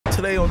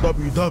today on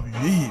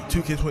WWE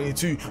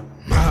 2K22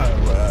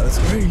 MyRISE,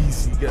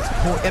 Crazy gets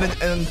caught in an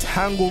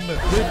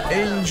entanglement with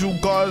Angel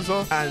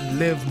Garza and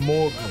Liv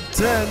Morgan.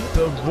 Then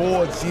the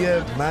Raw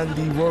GM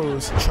Mandy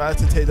Rose tries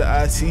to take the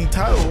IC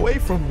title away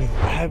from me.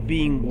 I have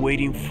been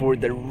waiting for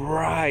the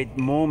right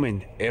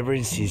moment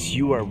ever since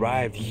you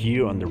arrived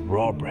here on the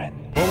Raw brand.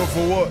 Moment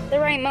for what? The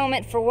right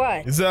moment for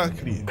what?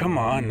 Exactly. Come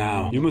on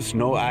now. You must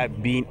know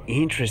I've been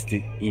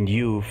interested in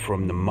you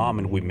from the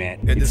moment we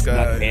met. Get It's this guy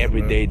not out here,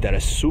 every man. day that a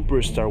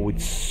superstar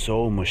with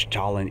so much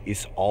talent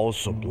is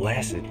also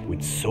blessed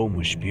with so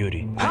much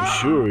beauty. I'm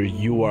sure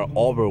you are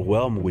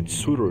overwhelmed with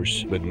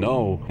suitors, but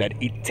know that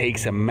it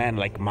takes a man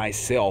like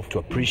myself to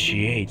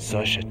appreciate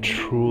such a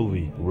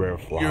truly rare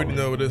flower. You already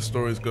know where this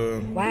story's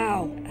going.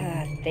 Wow.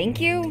 Thank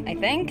you, I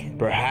think.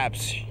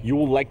 Perhaps you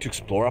would like to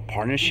explore a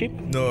partnership?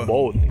 No.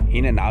 Both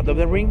in and out of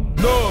the ring?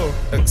 No,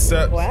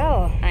 except.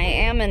 Well, I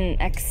am an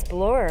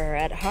explorer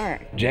at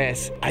heart.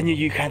 Jess, I knew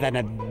you had an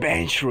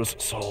adventurous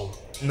soul.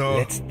 No.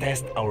 Let's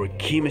test our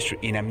chemistry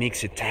in a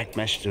mixed attack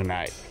match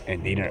tonight,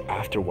 and dinner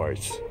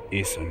afterwards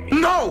is on me.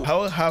 No!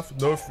 How have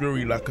no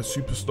fury like a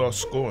superstar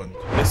scorned?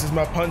 This is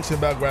my punching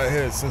bag right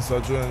here since I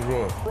joined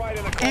Raw. Right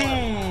in the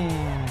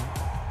corner.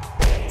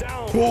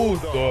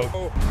 Bulldog.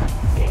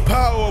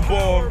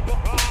 Powerbomb.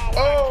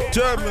 Oh,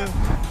 German.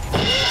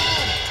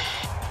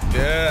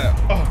 Yeah.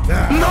 Oh,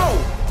 nah. No!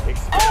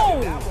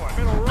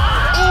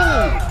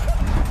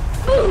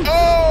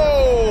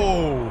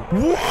 Oh!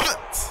 What?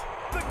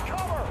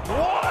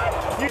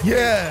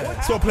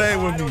 Yeah, stop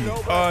playing with me.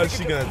 Oh,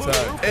 she gonna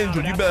attack.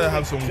 Angel, you better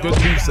have some good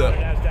moveset.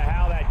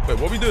 Wait,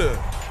 what we doing?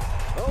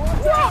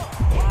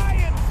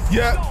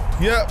 Yeah,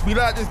 we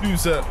like this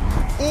moveset.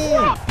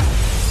 Ooh!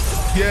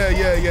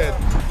 Yeah.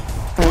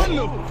 What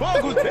the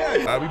fuck was that?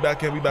 Alright, we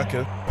back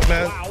in.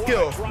 Man, get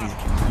off me.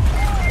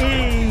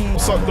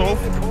 Suck Dolph.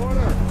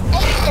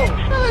 Oh!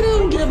 I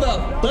don't give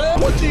a fuck.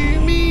 What do you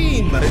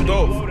mean? Man,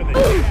 Dolph.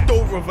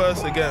 Don't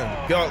reverse again.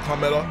 Get out,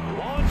 Carmella.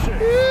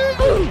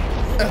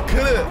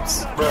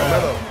 Eclipse.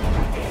 Carmella.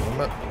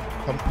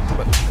 Come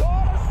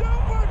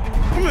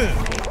here.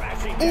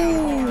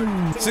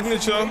 Ooh.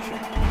 Signature.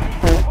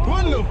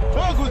 What the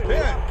fuck was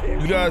that?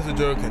 You guys are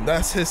joking.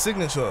 That's his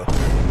signature.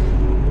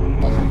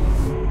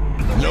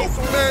 Nope,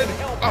 man.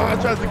 Oh, I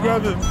tried to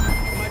grab him.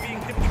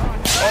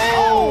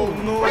 Oh,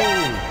 no.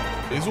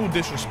 It's all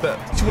disrespect.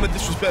 You want to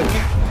disrespect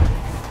me?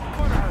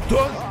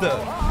 Does that?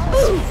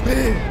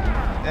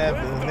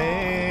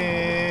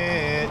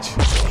 Avalanche.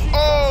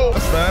 Oh,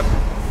 that's bad.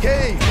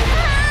 Game.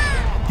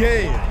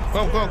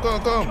 Come.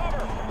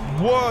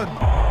 One.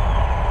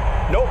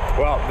 Nope.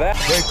 Well, that.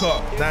 Wake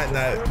up.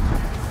 Night.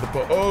 Flip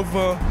it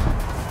over.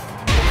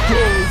 Go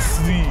to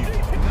sleep.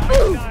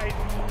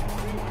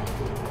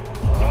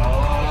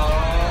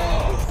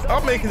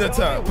 I'm making a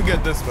tap. We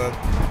get this, man.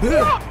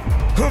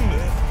 Come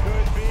here.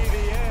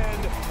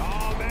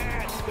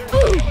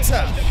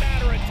 Tap.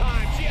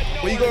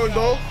 Where you going,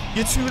 though?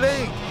 You're too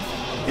late.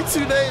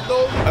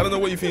 Though. I don't know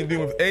what you think you're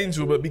doing with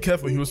Angel, but be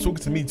careful. He was talking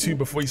to me too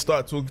before he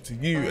started talking to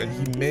you, and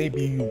he may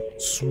be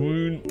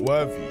swoon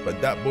worthy, but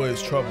that boy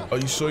is trouble. Are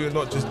you sure you're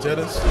not just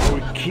jealous?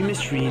 Our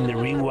chemistry in the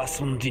ring was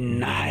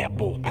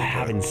undeniable. I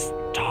haven't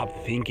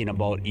stopped thinking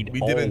about it We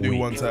all didn't do week.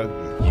 one tag.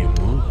 You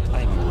move,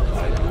 I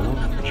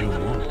move, you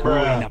move. We're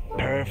in a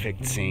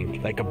perfect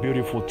sync, like a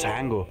beautiful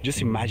tango.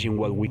 Just imagine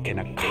what we can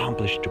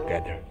accomplish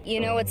together. You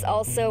know what's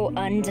also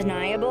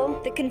undeniable?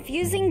 The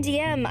confusing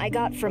DM I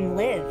got from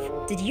Liv.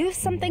 Did you have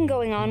something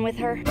going on with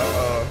her?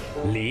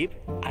 Liv?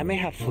 I may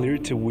have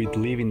flirted with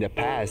Liv in the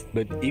past,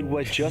 but it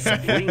was just a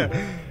fling.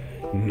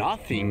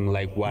 Nothing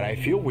like what I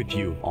feel with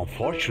you.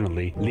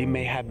 Unfortunately, Liv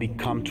may have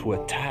become too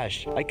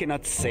attached. I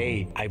cannot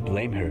say I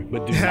blame her,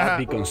 but do not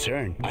be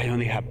concerned. I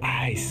only have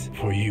eyes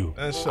for you.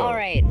 All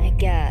right, I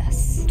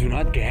guess. Do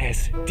not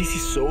guess. This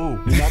is so.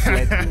 Do not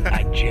let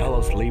a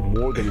jealous Liv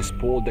Morgan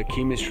spoil the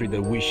chemistry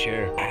that we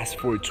share. As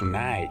for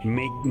tonight,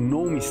 make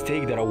no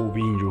mistake that I will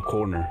be in your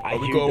corner. I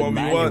hear that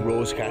Mandy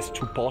Rose has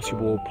two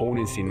possible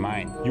opponents in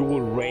mind. You will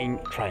reign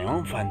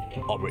triumphant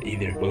over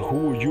either. But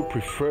who would you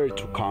prefer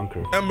to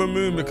conquer? Ember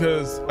Moon,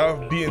 because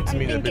I've beaten to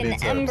me I a think billion an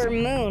times. Ember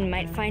Moon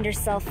might find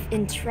herself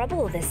in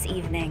trouble this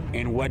evening.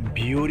 And what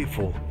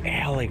beautiful,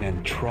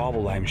 elegant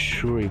trouble I'm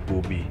sure it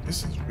will be.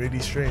 This is really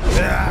strange.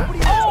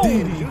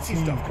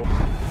 DDT.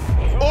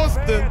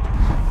 Austin.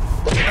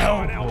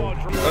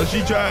 Oh,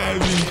 she trying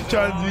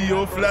to be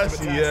all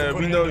flashy. Yeah,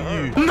 we know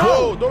you.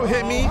 No, don't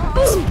hit me.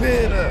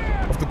 Spin it.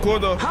 Off the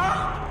corner.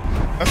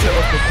 I said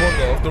off the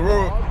corner, off the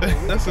road.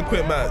 That's a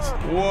quick match.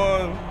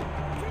 1,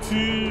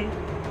 2.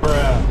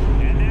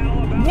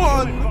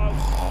 One.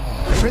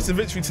 Impressive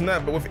victory tonight,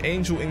 but with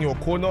Angel in your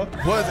corner.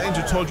 What has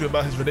Angel told you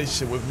about his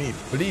relationship with me?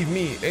 Believe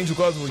me, Angel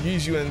Garza will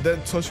use you and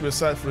then toss you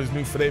aside for his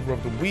new flavor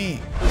of the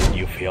week.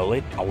 You feel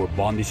it? Our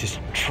bond is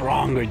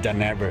stronger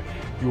than ever.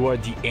 You are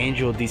the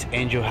angel this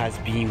angel has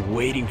been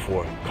waiting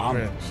for.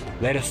 Come,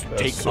 let us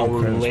take our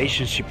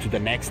relationship to the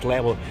next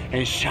level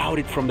and shout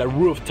it from the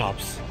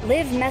rooftops.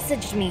 Liv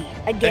messaged me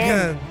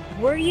again.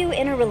 Were you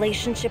in a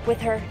relationship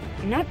with her?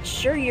 I'm not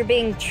sure you're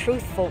being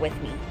truthful with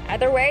me.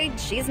 Either way,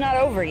 she's not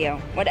over you,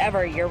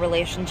 whatever your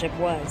relationship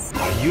was.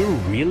 Are you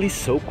really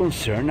so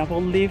concerned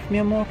about Liv, mi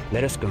amor?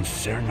 Let us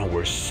concern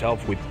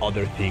ourselves with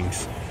other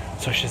things,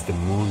 such as the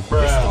moon,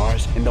 the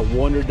stars, and the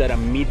wonder that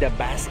amid the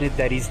vastness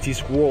that is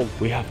this world,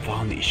 we have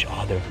found each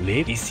other.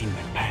 Liv is in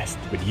my past,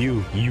 but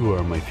you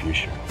are my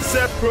future.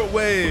 Separate It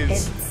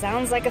ways.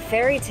 sounds like a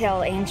fairy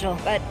tale, Angel,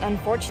 but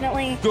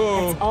unfortunately,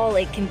 that's all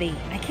it can be.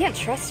 I can't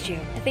trust you.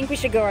 I think we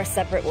should go our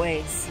separate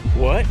ways.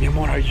 What? Mi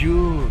amor, are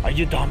you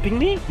dumping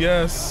me?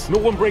 Yes. No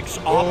one breaks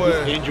up with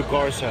way. Angel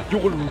Garza. You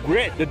will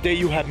regret the day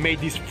you have made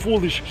this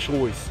foolish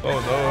choice. Oh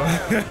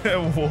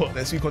no. What?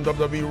 Next week on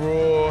WWE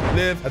Raw,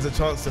 Liv has a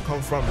chance to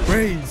confront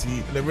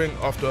Crazy in the ring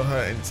after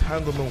her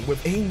entanglement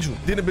with Angel.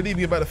 Didn't believe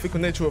me about the fickle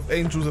nature of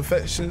Angel's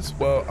affections?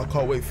 Well, I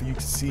can't wait for you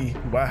to see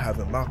who I have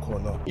in my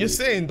corner. You're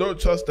saying don't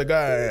trust the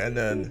guy and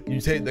then you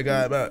take the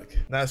guy back.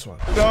 Nice one.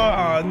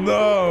 Oh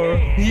no,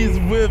 he's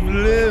with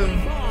Liv.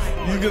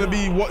 He's gonna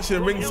be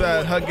watching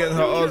ringside, her getting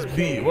her ass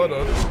beat. What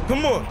up?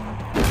 Come on.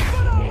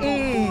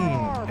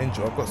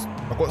 Angel, I've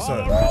got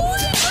something.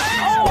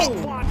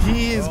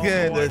 He is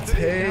getting the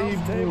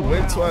table.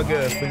 Wait till I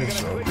get a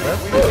finisher.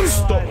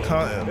 Stop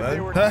counting, man.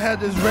 Her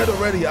head is red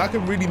already. I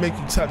can really make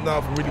you tap now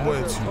if I really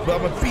wanted to.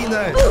 But I'm a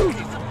B9.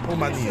 Oh,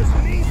 my knees.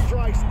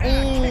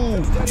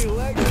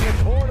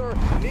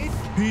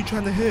 Who you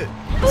trying to hit?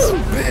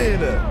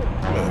 Spin it.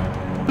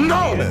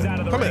 No,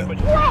 man. Come here.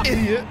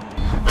 Idiot.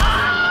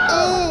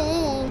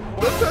 Oh,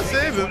 don't try to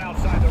save him.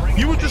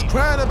 You were just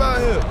crying about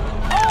him.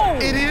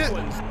 Idiot.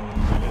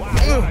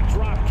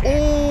 Oh,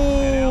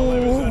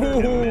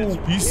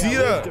 you see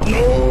that?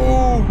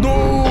 No, no.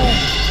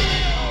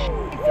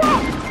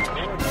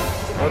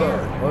 Hold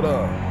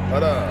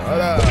on.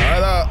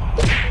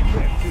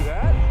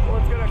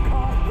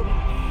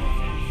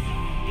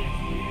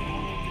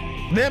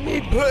 Let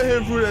me put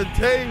him through the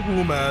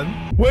table,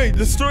 man. Wait,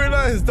 the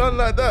storyline is done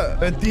like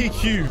that. And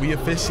DQ, we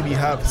officially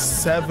have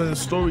 7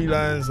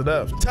 storylines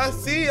left.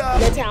 Tassia.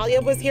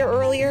 Natalia was here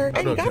earlier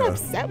and got care.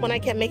 upset when I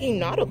kept making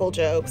nautical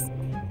jokes.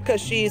 Because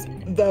she's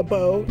the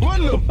boat. What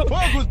the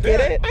fuck was Get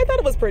that? it? I thought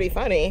it was pretty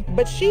funny,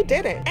 but she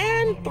didn't.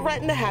 And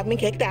threatened to have me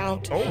kicked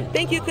out. Oh.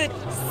 Think you could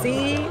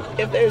see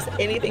if there's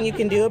anything you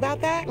can do about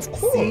that? Of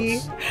course.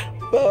 See?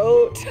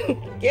 Boat.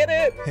 Get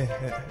it?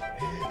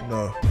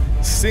 No.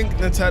 Sink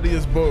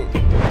Natalia's boat.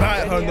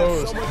 Bite her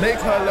nose. Make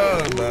her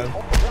learn, man.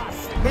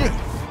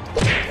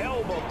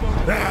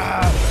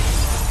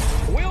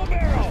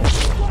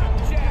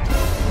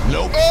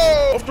 Nope.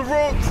 Oh, off the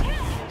ropes.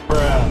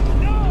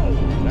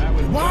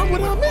 Why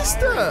would I miss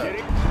that?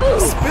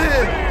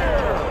 Spin.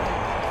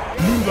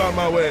 Move out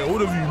my way.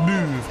 All of you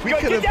move. We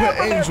could have put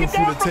Angel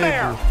through the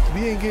table.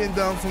 We ain't getting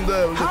down from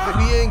there. We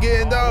ain't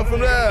getting down from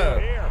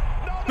there.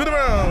 Spin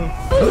around.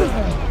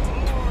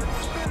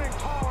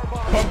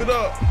 Pump it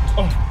up.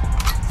 Oh.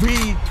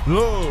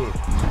 Reload.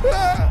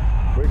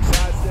 Quick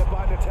side step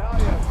by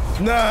Natalia.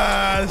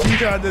 Nah, she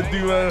tried to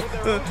do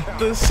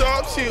the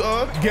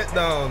sharpshooter. Get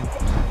down.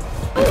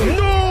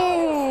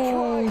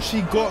 No!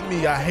 She got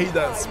me. I hate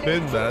that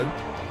spin, man.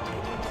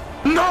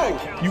 No!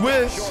 You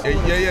wish.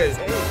 Yeah.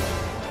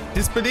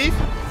 Disbelief?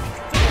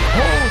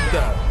 Hold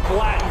that.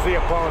 Flattens the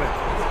opponent.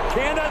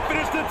 Cannot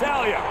finish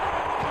Natalia.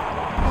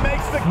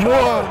 Makes the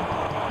cover.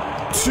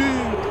 1, 2,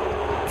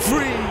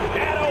 3.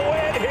 And a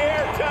win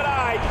here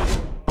tonight.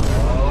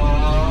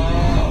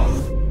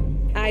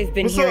 I've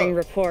been What's hearing up?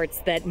 reports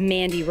that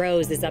Mandy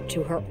Rose is up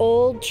to her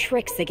old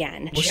tricks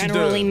again. What's she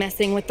Generally doing?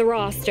 messing with the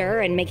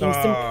roster and making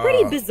some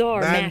pretty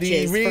bizarre Mandy,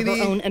 matches really? for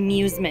her own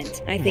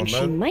amusement. I think on,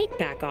 she man. might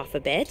back off a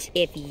bit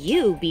if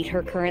you beat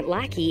her current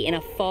lackey in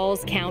a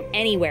Falls Count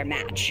Anywhere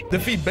match.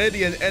 Defeat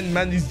Bailey and end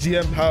Mandy's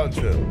GM power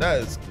trip.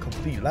 That is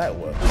complete light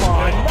work.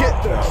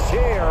 Get the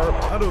chair.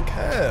 I don't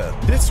care.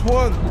 This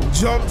one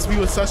jumps me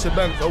with Sasha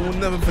Banks. I will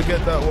never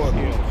forget that one.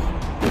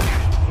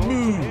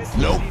 Move.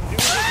 Nope.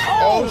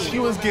 Oh, she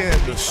was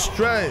getting the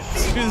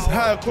stripes. She was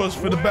high across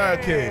for the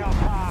barricade.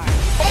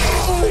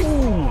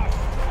 Oh!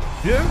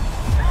 Yeah?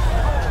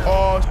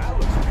 Oh.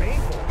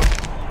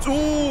 2,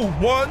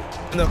 1.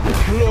 And a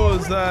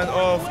clothesline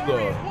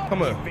after.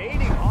 Come on.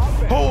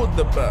 Hold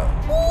the back.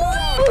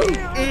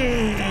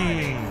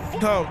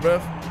 Count,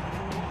 ref.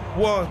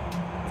 1,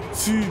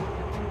 2.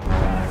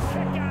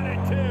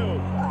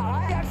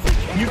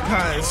 You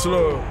kinda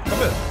slow. Come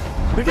here.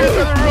 The kid's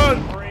gonna run.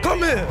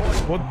 Come here.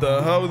 What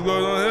the hell is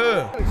going on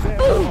here?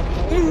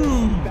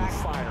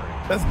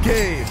 That's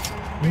game.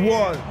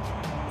 1,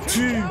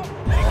 2.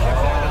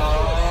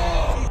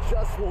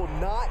 Just will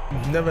not.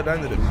 You've never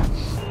landed it.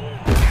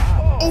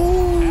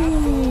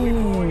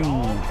 Ooh.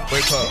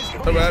 Wake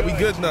up. All right, we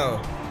good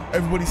now.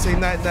 Everybody say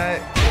night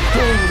night.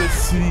 Go to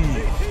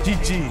sleep.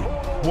 GG.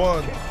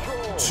 1,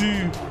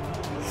 2,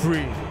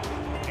 3.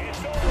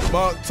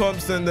 Mark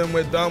Thompson, then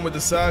we're done with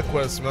the side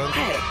quest, man. I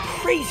had a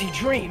crazy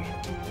dream.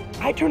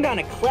 I turned on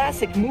a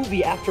classic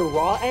movie after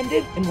Raw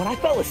ended, and when I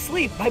fell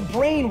asleep, my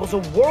brain was a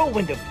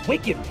whirlwind of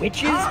wicked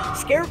witches,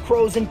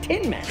 scarecrows, and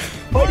tin men,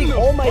 fighting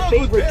all my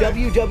favorite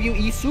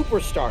WWE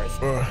superstars.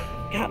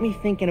 got me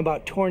thinking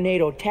about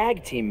tornado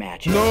tag team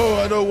matches. No,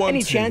 I don't want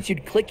Any to. chance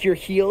you'd click your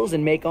heels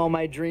and make all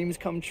my dreams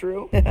come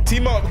true?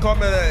 Team up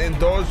comment that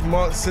indulge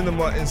Mark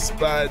Cinema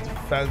inspired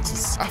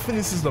fantasy. I think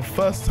this is the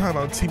first time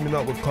I'm teaming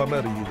up with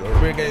Carmella, you know.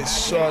 We're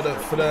against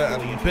Charlotte Flair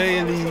and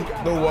Bailey.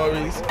 No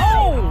worries.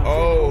 Oh.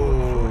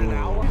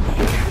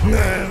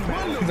 Man,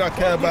 I think I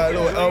care about a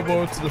little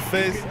elbow to the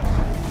face.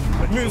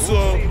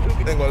 Muso,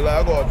 ain't gonna lie,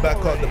 I gotta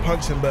back up the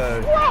punching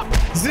bag.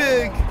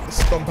 Zig,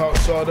 stomp out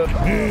Charlotte.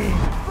 Hey.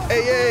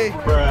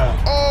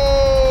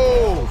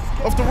 Oh,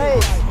 off the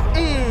ropes.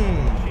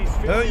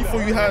 You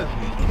thought you had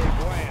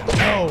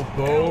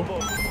elbow.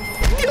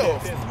 Get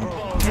off.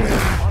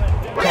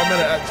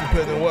 Carmella actually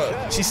put in work.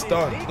 She's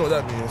stunned. You know what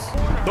that means.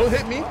 Don't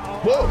hit me.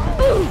 Whoa.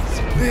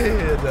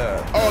 Spear that.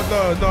 Oh,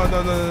 no.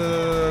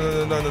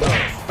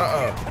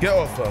 Get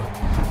off her.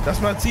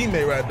 That's my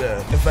teammate right there.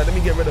 In fact, let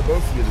me get rid of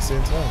both of you at the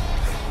same time.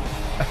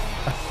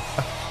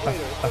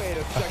 Wait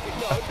a second.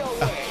 No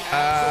way.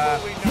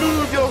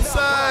 Move your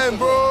sign,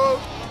 bro.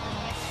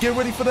 Get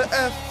ready for the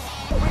F.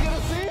 Are we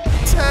gonna see it?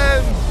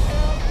 10.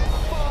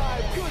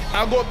 5. Good.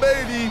 I got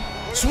Bailey.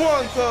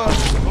 Swanka. Oh,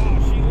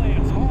 she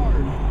lands hard.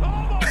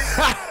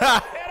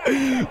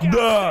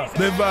 Nah,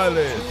 they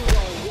violate.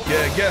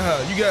 Yeah, get her.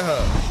 You get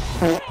her.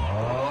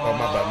 Oh,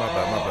 my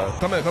bad.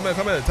 Come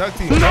here. Tag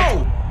team.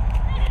 No!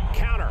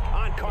 Counter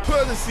on Carmella.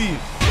 Courtesy.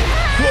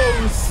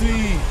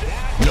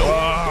 No.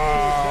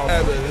 Oh,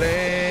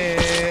 Evelyn.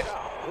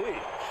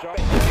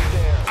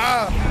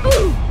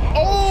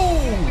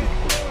 Oh!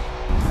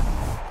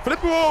 Flip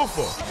her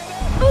over.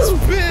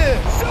 Spear.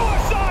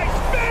 Suicide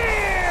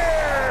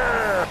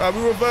spear! We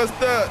reverse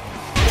that.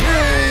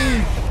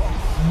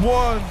 3,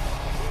 1,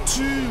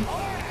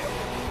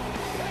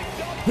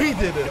 2. We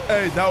did it.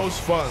 Hey, that was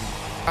fun.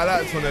 I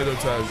like tornado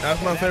tag.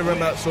 That's my favorite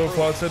match so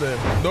far today.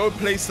 No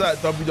place like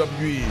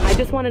WWE. I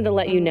just wanted to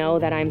let you know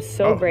that I'm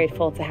so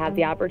grateful to have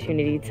the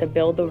opportunity to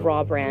build the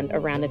Raw brand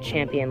around a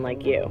champion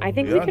like you. I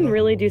think we can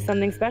really do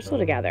something special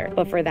together.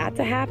 But for that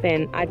to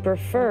happen, I'd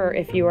prefer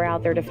if you were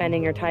out there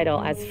defending your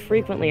title as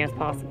frequently as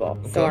possible.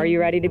 So are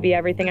you ready to be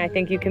everything I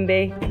think you can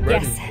be?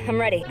 Yes, I'm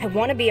ready. I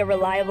want to be a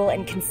reliable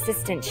and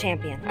consistent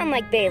champion,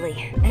 unlike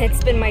Bailey. And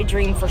it's been my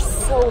dream for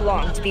so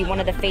long to be one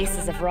of the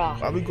faces of Raw.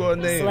 Why we got a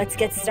name? So let's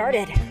get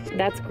started.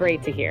 That's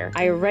great to hear.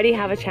 I already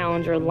have a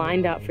challenger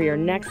lined up for your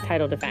next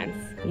title defense.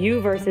 You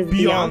versus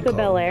Bianca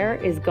Belair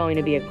is going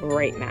to be a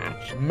great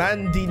match.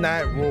 Monday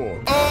Night Raw.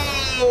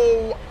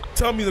 Oh!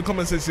 Tell me in the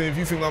comment section if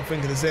you think I'm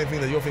thinking the same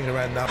thing that you're thinking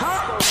right now.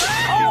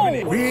 Oh!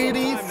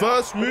 Really?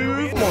 First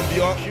move? Come on,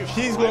 Bianca.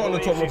 She's got on the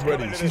top rope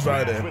already. She's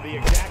right there.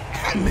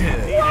 Come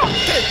here.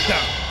 Get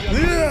down.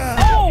 Yeah.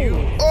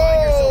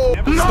 Oh!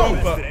 Stomp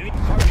her.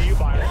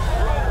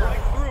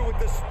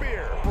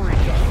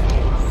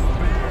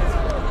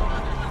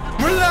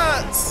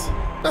 Relax!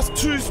 That's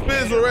 2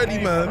 spears already,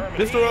 man.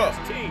 Lift her up.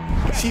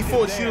 She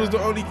thought she was the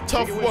only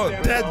tough one.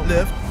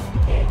 Deadlift.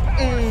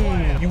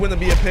 You wouldn't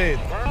be a pain.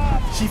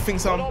 She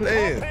thinks I'm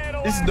playing.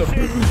 This is the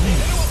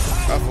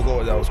boogie. I forgot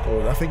what that was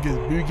called. I think it's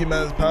Boogie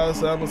Man's Power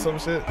Slam or some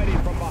shit.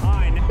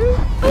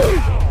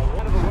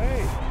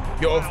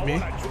 Get off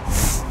me.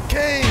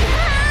 Kane.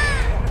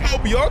 Oh,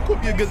 Bianca could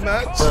be a good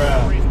match.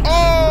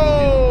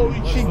 Oh,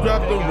 she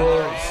grabbed the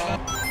ropes.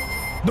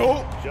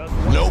 Nope.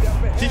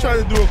 She tried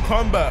to do a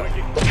comeback.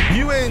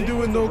 You ain't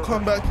doing no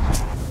comeback.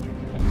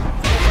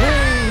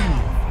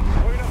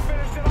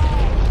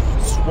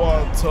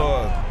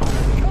 Swanton.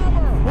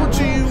 What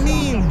do you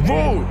mean,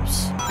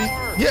 ropes?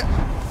 Yeah.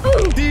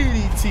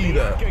 DDT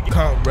that.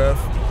 Count, ref.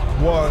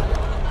 1,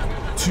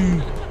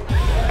 2.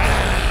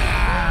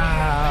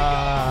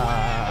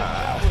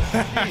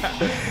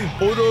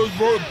 All those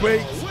rope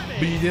breaks.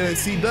 But you didn't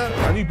see that?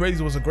 I knew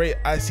Brady was a great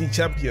IC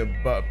champion,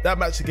 but that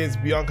match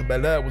against Bianca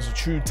Belair was a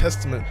true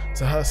testament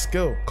to her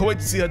skill. Can't wait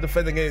to see her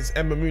defend against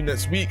Ember Moon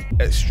next week.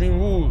 Extreme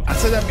Rules. I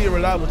said I'd be a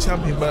reliable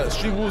champion, but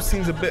Extreme Rules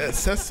seems a bit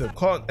excessive.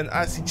 Can't an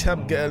IC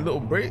champ get a little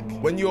break?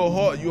 When you're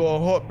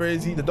hot,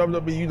 Brady. The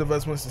WWE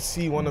Universe wants to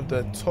see one of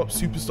the top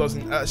superstars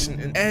in action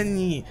in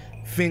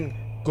anything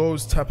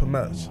goes type of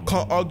match.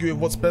 Can't argue with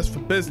what's best for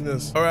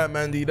business. Alright,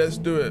 Mandy, let's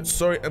do it.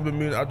 Sorry, Ember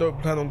Moon, I don't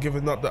plan on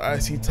giving up the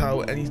IC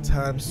title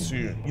anytime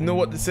soon. You know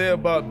what to say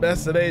about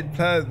best laid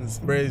plans,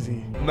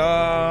 Brazy?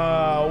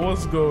 Nah,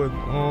 what's going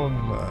on,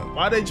 man?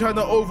 Why are they trying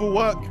to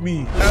overwork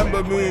me?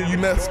 Ember Moon, you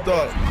messed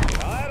up.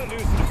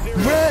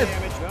 Red!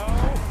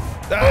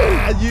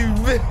 Ah, you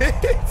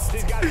missed!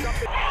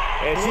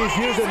 And she's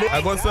using it.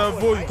 I got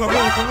something for you. Come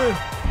in.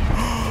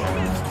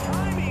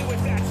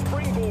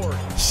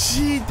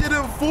 She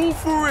didn't fall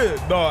for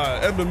it. Nah,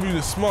 Ember Moon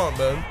is smart,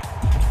 man.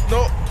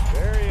 No.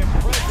 Very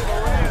impressive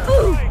array of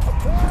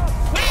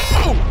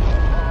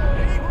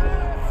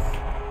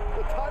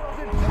The title's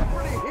in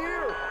jeopardy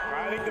here. I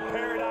think the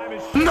paradigm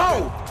is shifting.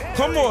 No!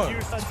 Come on.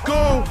 Let's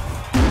go.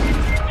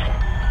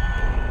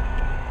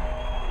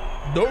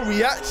 No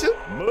reaction?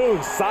 Moon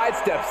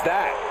sidesteps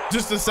that.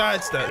 Just a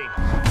sidestep.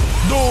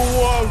 No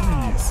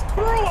worries.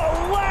 Through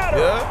a ladder.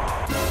 Yeah?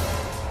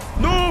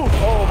 No!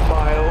 Oh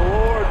my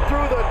lord,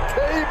 through the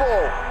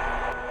table.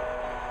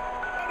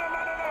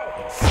 No.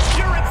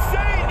 You're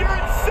insane.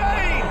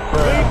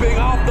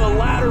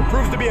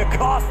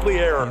 costly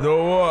error. You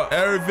know what?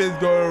 Everything's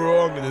going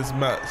wrong in this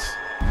match.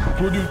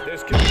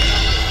 This could be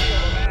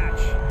the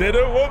match. They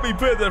don't want me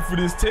putting them through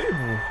this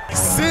table.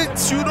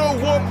 Since you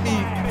don't want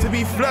me to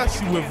be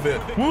flashy with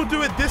it, we'll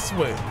do it this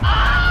way.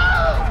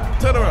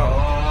 Turn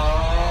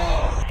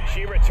around.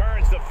 She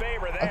returns the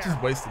favor there. I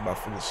just wasted my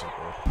finisher,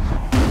 bro.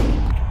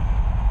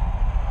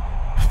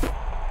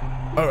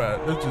 All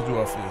right, let's just do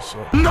our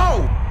finisher.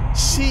 No!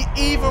 She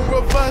even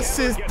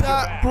reverses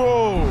that,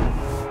 bro.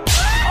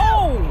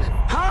 Oh!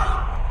 Huh?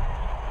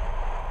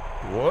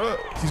 What?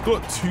 She's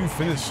got 2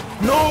 finishes.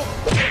 No!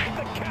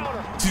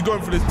 She's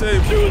going for this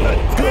table. To the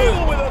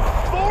table with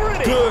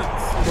authority. Good.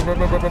 The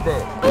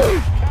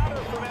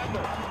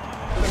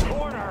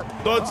corner.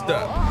 Dodge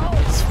that.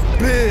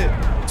 Spin.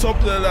 Top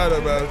of the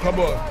ladder, man. Come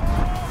on.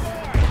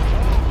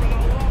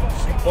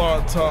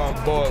 One time,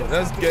 boy.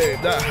 That's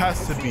game. That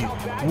has to be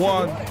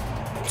 1,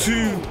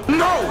 2.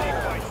 No!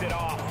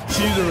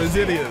 She's a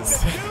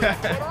resilience.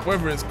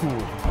 Whether it's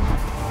cool.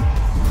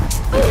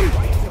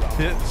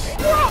 Bitch.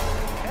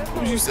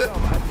 What you said?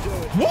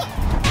 What?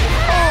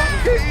 Oh,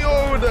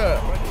 KO with that.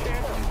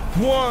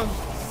 1,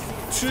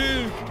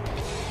 2,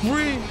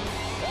 3.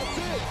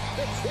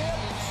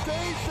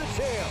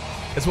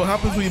 It's what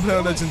happens when you play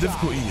on legend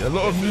difficulty. A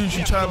lot of moves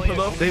you try and pull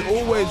off, they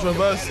always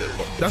reverse it.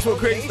 That's what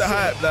creates the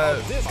hype,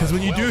 like, because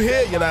when you do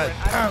hit, you're like,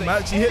 damn, I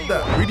actually hit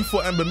that. Really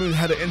thought Ember Moon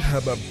had it in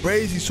her, but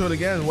Brazy showed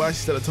again why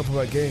she's at the top of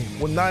her game.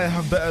 Will Nia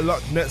have better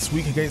luck next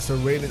week against the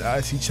reigning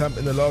IC champ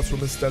in the last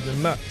woman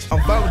standing match? I'm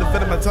fine with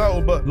defending my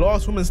title, but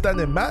last woman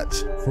standing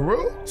match? For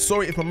real?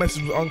 Sorry if my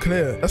message was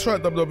unclear. That's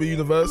right, WWE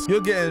Universe. You're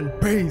getting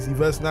Brazy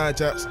versus Nia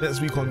Jax next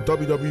week on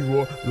WWE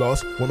Raw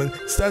last woman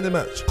standing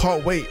match.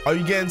 Can't wait. Are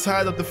you getting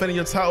tired of defending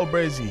your title,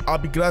 Brazy? I'll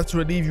be glad to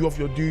relieve you of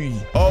your duty.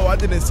 Oh, I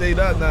didn't say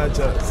that, Nia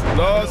Jax.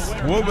 Last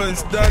woman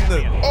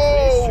standing.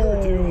 Oh,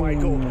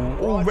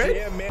 already?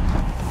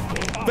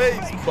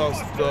 Face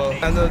buster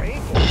and a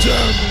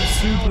German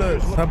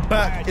suplex. Her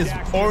back is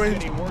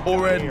orange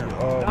already.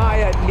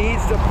 Nia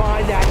needs to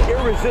find that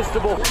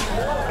irresistible.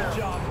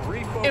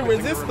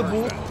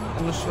 Irresistible? I'm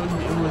gonna show you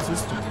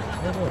irresistible.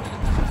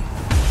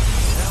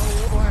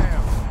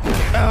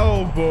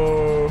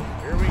 Elbow.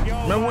 Here we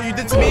go. Remember what you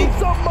did to me?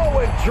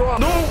 Samoan drop.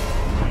 No.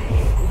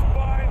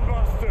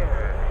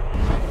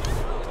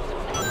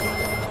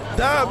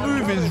 That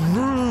move is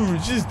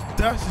rude. Just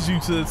dashes you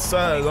to the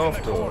side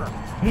after.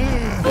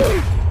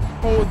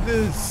 Hold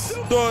this.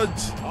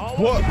 Dodge.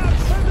 What?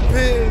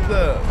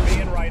 Pizza.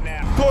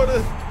 Go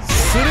to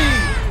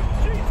sleep.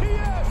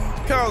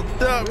 Count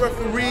that,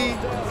 referee.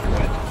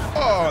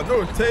 Oh,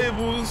 no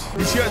tables.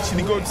 Did she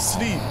actually go to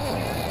sleep?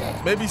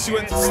 Maybe she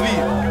went to sleep.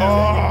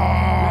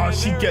 Oh,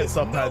 she gets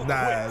up at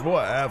 9.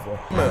 Whatever.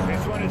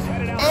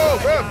 Oh,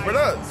 ref, for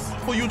us.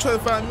 Well, you trying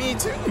to find me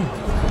too?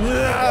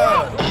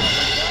 Yeah.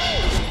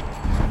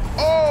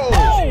 Oh!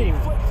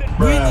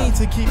 We need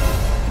to keep.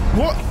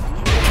 What?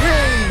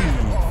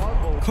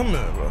 Hey! Come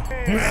here, bro.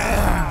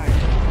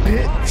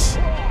 Bitch.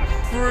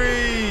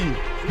 Free.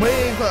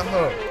 Wave at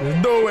her.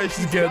 There's no way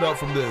she's getting up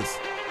from this.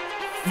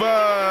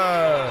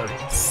 5,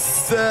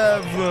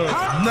 7,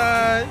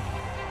 9.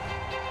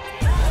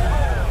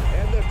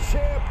 And the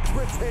champ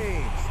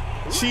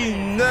retains. She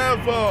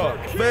never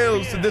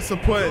fails to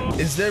disappoint.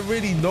 Is there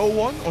really no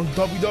one on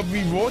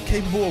WWE Raw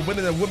capable of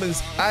winning a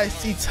women's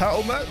IC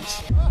title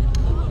match?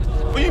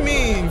 What do you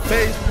mean,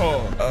 face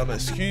palm?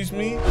 Excuse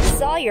me?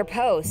 Saw your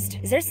post.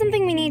 Is there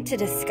something we need to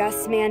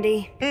discuss,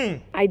 Mandy?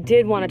 I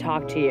did want to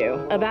talk to you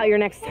about your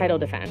next title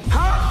defense.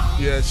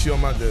 Yeah, she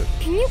on my dick.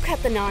 Can you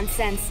cut the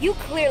nonsense? You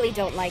clearly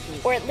don't like me,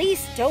 or at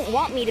least don't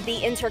want me to be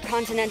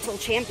Intercontinental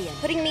Champion.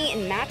 Putting me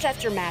in match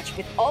after match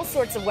with all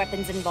sorts of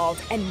weapons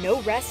involved and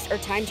no rest or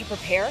time to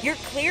prepare, your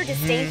clear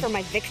disdain for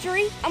my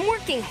victory? I'm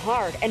working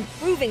hard and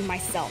proving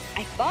myself.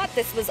 I thought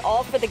this was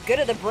all for the good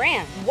of the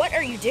brand. What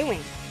are you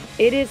doing?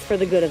 It is for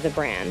the good of the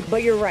brand,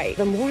 but you're right.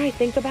 The more I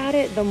think about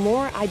it, the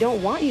more I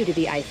don't want you to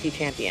be IC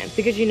champion.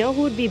 Because you know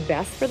who would be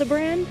best for the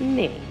brand?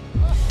 Me.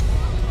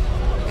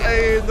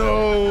 Ain't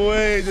no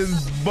way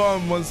this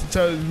bum wants to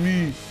challenge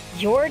me.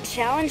 You're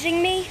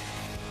challenging me?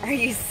 Are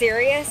you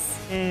serious?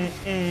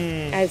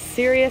 As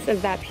serious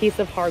as that piece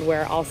of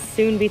hardware I'll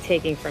soon be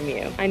taking from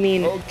you. I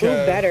mean, who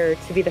better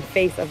to be the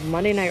face of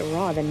Monday Night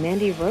Raw than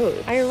Mandy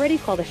Rose? I already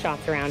call the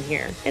shots around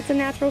here. It's a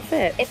natural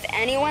fit. If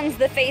anyone's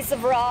the face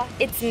of Raw,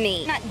 it's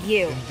me, not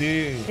you.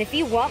 Indeed. And if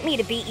you want me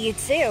to beat you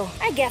too,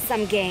 I guess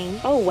I'm game.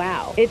 Oh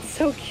wow, it's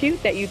so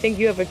cute that you think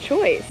you have a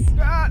choice.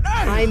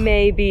 I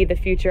may be the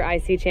future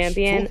IC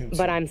champion,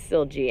 but I'm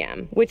still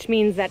GM. Which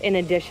means that in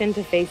addition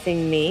to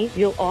facing me,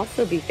 you'll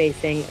also be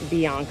facing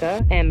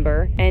Bianca,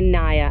 Ember, and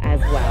Nia as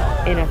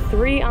well in a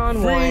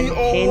 3-on-1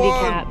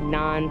 handicap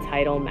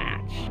non-title match.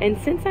 And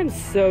since I'm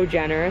so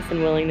generous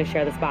and willing to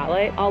share the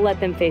spotlight, I'll let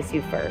them face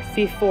you first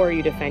before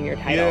you defend your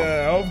title.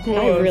 Yeah, of course.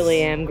 I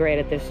really am great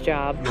at this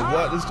job.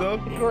 What, this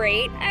job?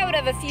 Great. I would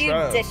have a few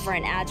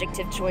different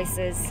adjective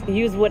choices.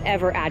 Use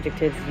whatever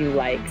adjectives you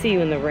like. See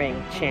you in the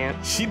ring, champ.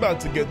 She about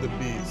to get the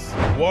beats.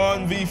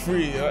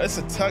 1v3. It's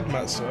a tag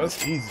match, so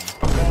that's easy.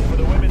 For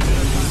the women's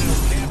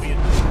Intercontinental Champion.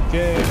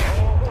 Okay.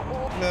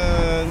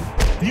 Man.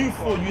 You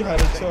thought you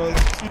had a chance.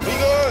 Where you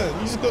going?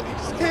 You just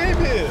came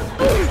here.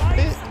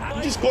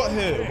 You just got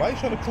here. Why are you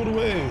trying to pull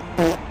away?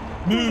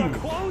 Move.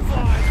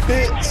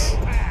 Bitch.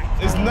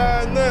 It's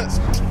 9 nuts.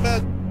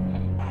 Man.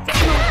 I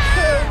don't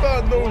care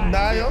about no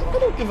Naya. I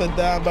don't give a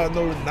damn about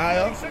no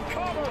Naya.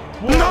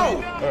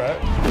 No! Alright.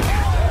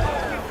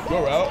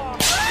 You're out.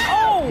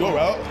 You're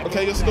out.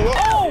 Okay, you're still up.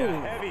 Oh!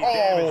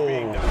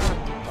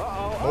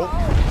 Nope.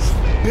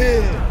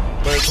 Spin.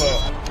 Very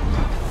tough.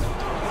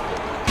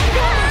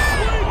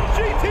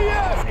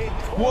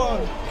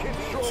 1,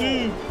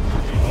 2.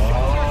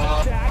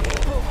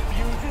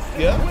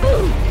 Yeah. No.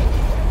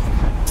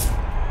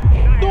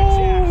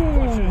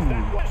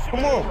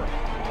 Come on.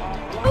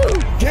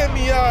 Get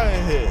me out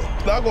of here.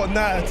 I got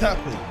Nia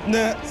tapping.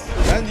 Next.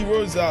 Mandy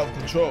Rose out of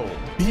control.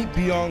 Beat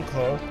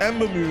Bianca,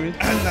 Ember Moon,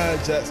 and Nia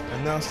Jax,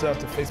 and now still have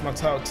to face my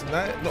title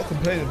tonight. Not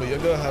complaining, but your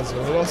girl has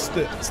lost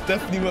it.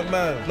 Stephanie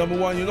McMahon. Number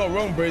 1, you're not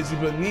wrong, Brazy,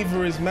 but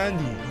neither is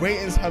Mandy.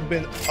 Ratings have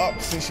been up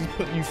since she's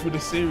put you through the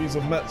series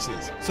of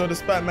matches. So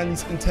despite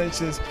Mandy's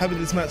intentions, having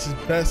this match is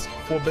best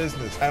for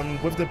business. And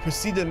with the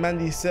preceding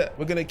Mandy set,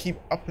 we're gonna keep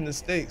upping the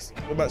stakes.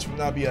 The match will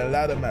now be a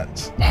ladder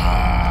match.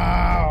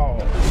 Wow!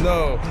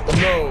 No.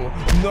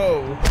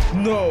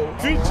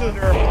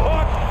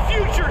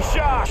 Future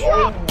shock!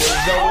 Oh, is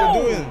that what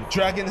we're doing?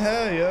 Dragging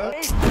hair, yeah?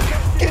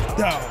 Get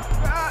down!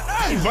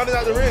 He's running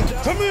out the ring.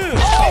 Come in!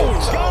 Oh,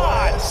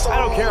 God! I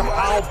don't care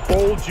how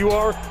bold you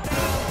are.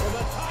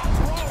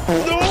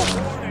 No!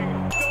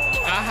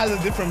 I had a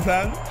different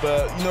plan,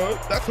 but you know,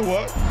 that could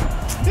work.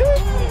 Yeah,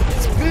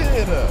 it's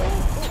better.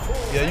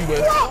 Yeah, you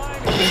win.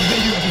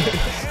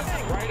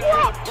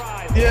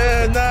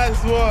 Yeah,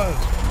 nice one.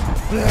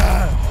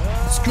 Yeah.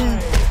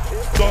 Scoop.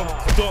 Stop.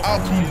 I'll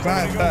be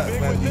right back,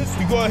 man.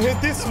 We gotta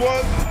hit this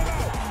one.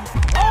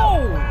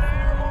 Oh!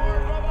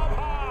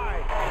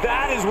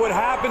 That is what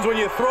happens when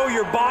you throw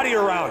your body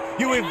around.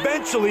 You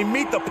eventually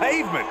meet the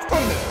pavement.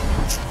 Come there.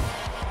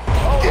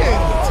 Get in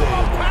the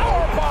table.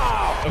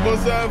 I got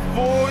something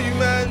for you,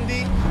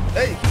 Mandy.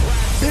 Hey,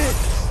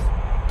 bitch.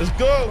 Let's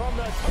go.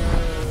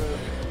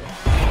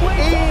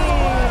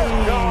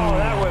 Oh,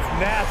 that was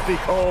nasty,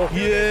 Cole.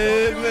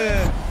 Yeah,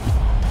 man.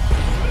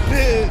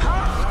 Bitch.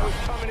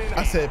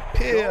 I said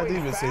peer, I didn't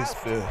even say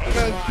spear.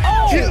 Man,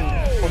 get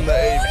from the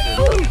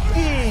apron.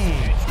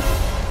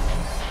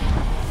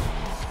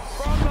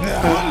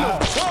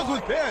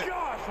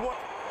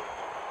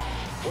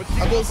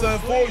 I got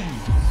something for you.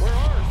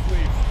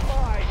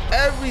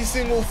 Every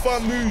single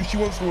fun move she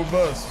wants to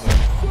reverse, man.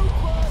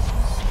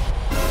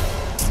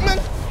 Man,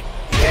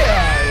 get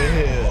out of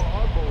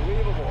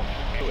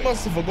here. You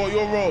must have forgot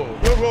your role.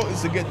 Your role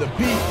is to get the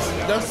beats.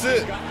 That's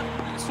it.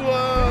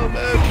 Swirl,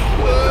 man.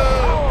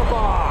 Swirl.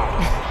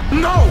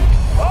 No!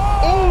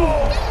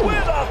 Oh!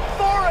 With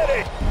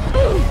authority!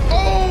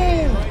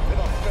 Oh!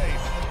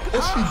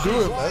 What's she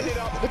doing, man?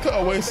 Look at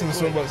her wasting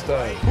so much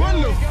time. What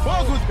the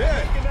fuck was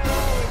that?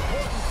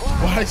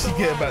 Why is she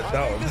getting back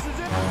down?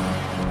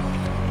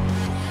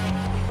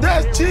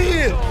 That's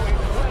cheating!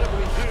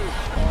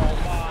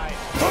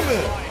 Come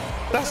here!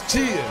 That's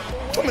cheating!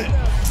 Come here!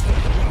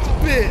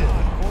 Spin!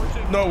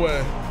 No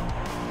way.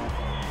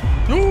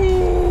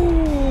 Ooh!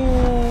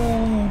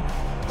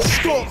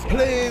 Stop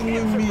playing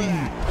with me!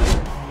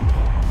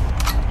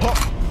 Pop.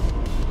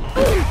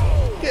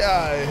 Get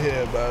out of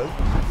here, man.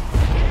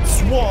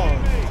 Swan.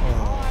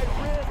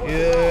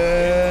 Yeah.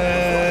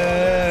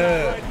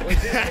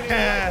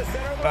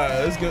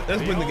 Alright,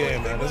 let's win the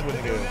game, man. Let's win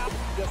the game.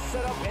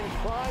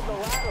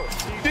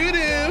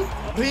 Doo-doo.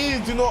 Please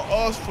do not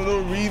ask for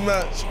no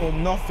rematch or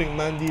nothing,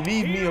 Mandy.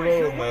 Leave me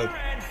alone, man.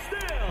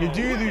 You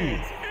doo-doo.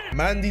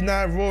 Mandy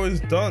Night Raw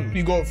is done.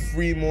 You got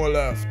 3 more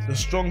left. The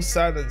strong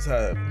silence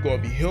hype. You gotta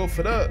be healed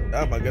for that.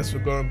 Damn, I guess we're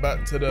going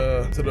back to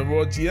the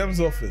Raw GM's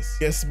office.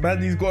 Guess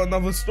Mandy's got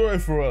another story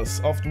for us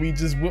after we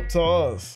just whipped our ass.